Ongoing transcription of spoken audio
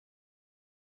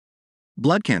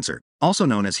Blood cancer, also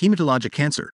known as hematologic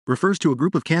cancer, refers to a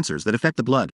group of cancers that affect the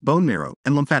blood, bone marrow,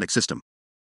 and lymphatic system.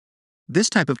 This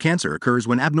type of cancer occurs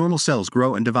when abnormal cells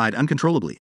grow and divide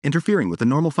uncontrollably, interfering with the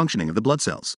normal functioning of the blood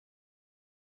cells.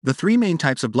 The three main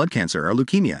types of blood cancer are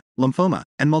leukemia, lymphoma,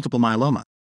 and multiple myeloma.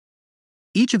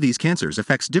 Each of these cancers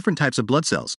affects different types of blood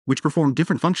cells, which perform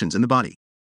different functions in the body.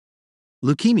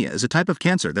 Leukemia is a type of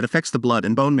cancer that affects the blood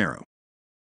and bone marrow.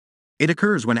 It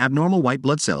occurs when abnormal white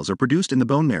blood cells are produced in the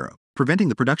bone marrow, preventing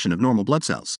the production of normal blood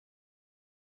cells.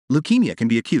 Leukemia can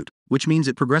be acute, which means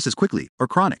it progresses quickly, or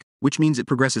chronic, which means it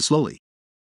progresses slowly.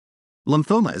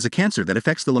 Lymphoma is a cancer that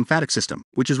affects the lymphatic system,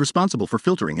 which is responsible for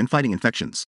filtering and fighting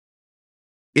infections.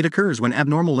 It occurs when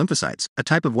abnormal lymphocytes, a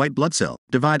type of white blood cell,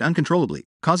 divide uncontrollably,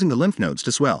 causing the lymph nodes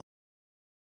to swell.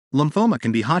 Lymphoma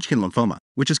can be Hodgkin lymphoma,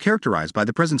 which is characterized by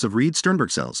the presence of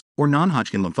Reed-Sternberg cells, or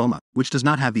non-Hodgkin lymphoma, which does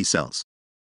not have these cells.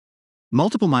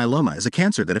 Multiple myeloma is a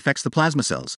cancer that affects the plasma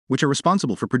cells, which are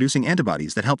responsible for producing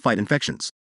antibodies that help fight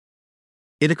infections.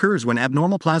 It occurs when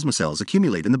abnormal plasma cells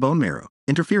accumulate in the bone marrow,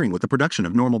 interfering with the production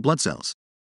of normal blood cells.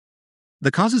 The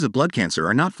causes of blood cancer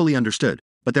are not fully understood,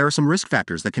 but there are some risk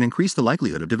factors that can increase the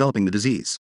likelihood of developing the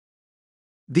disease.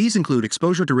 These include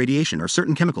exposure to radiation or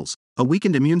certain chemicals, a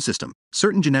weakened immune system,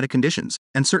 certain genetic conditions,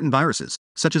 and certain viruses,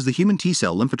 such as the human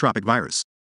T-cell lymphotropic virus.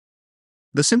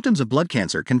 The symptoms of blood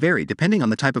cancer can vary depending on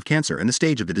the type of cancer and the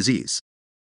stage of the disease.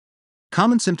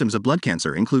 Common symptoms of blood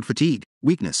cancer include fatigue,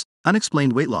 weakness,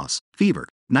 unexplained weight loss, fever,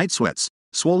 night sweats,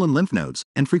 swollen lymph nodes,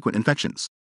 and frequent infections.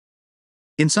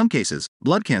 In some cases,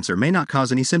 blood cancer may not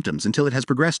cause any symptoms until it has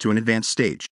progressed to an advanced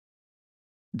stage.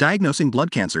 Diagnosing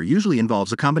blood cancer usually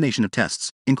involves a combination of tests,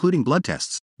 including blood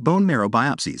tests, bone marrow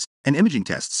biopsies, and imaging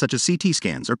tests such as CT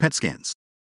scans or PET scans.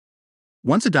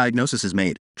 Once a diagnosis is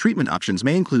made, treatment options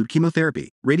may include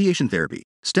chemotherapy, radiation therapy,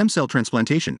 stem cell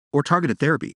transplantation, or targeted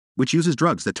therapy, which uses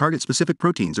drugs that target specific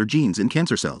proteins or genes in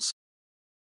cancer cells.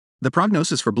 The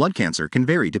prognosis for blood cancer can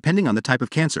vary depending on the type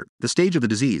of cancer, the stage of the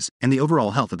disease, and the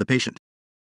overall health of the patient.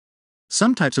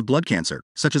 Some types of blood cancer,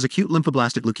 such as acute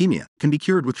lymphoblastic leukemia, can be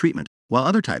cured with treatment, while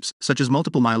other types, such as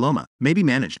multiple myeloma, may be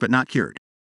managed but not cured.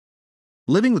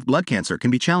 Living with blood cancer can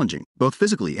be challenging, both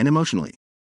physically and emotionally.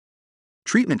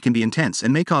 Treatment can be intense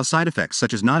and may cause side effects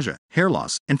such as nausea, hair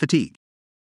loss, and fatigue.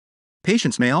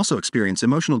 Patients may also experience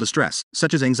emotional distress,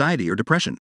 such as anxiety or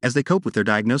depression, as they cope with their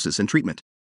diagnosis and treatment.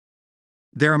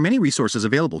 There are many resources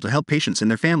available to help patients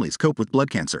and their families cope with blood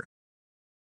cancer.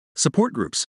 Support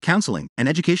groups, counseling, and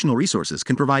educational resources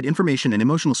can provide information and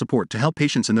emotional support to help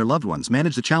patients and their loved ones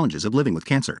manage the challenges of living with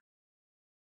cancer.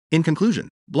 In conclusion,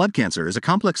 blood cancer is a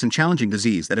complex and challenging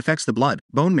disease that affects the blood,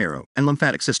 bone marrow, and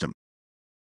lymphatic system.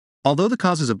 Although the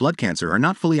causes of blood cancer are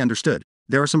not fully understood,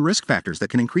 there are some risk factors that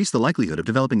can increase the likelihood of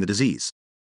developing the disease.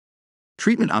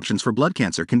 Treatment options for blood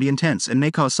cancer can be intense and may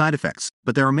cause side effects,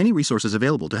 but there are many resources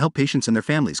available to help patients and their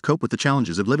families cope with the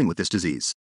challenges of living with this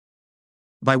disease.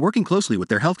 By working closely with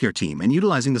their healthcare team and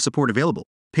utilizing the support available,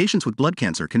 patients with blood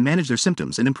cancer can manage their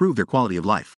symptoms and improve their quality of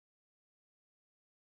life.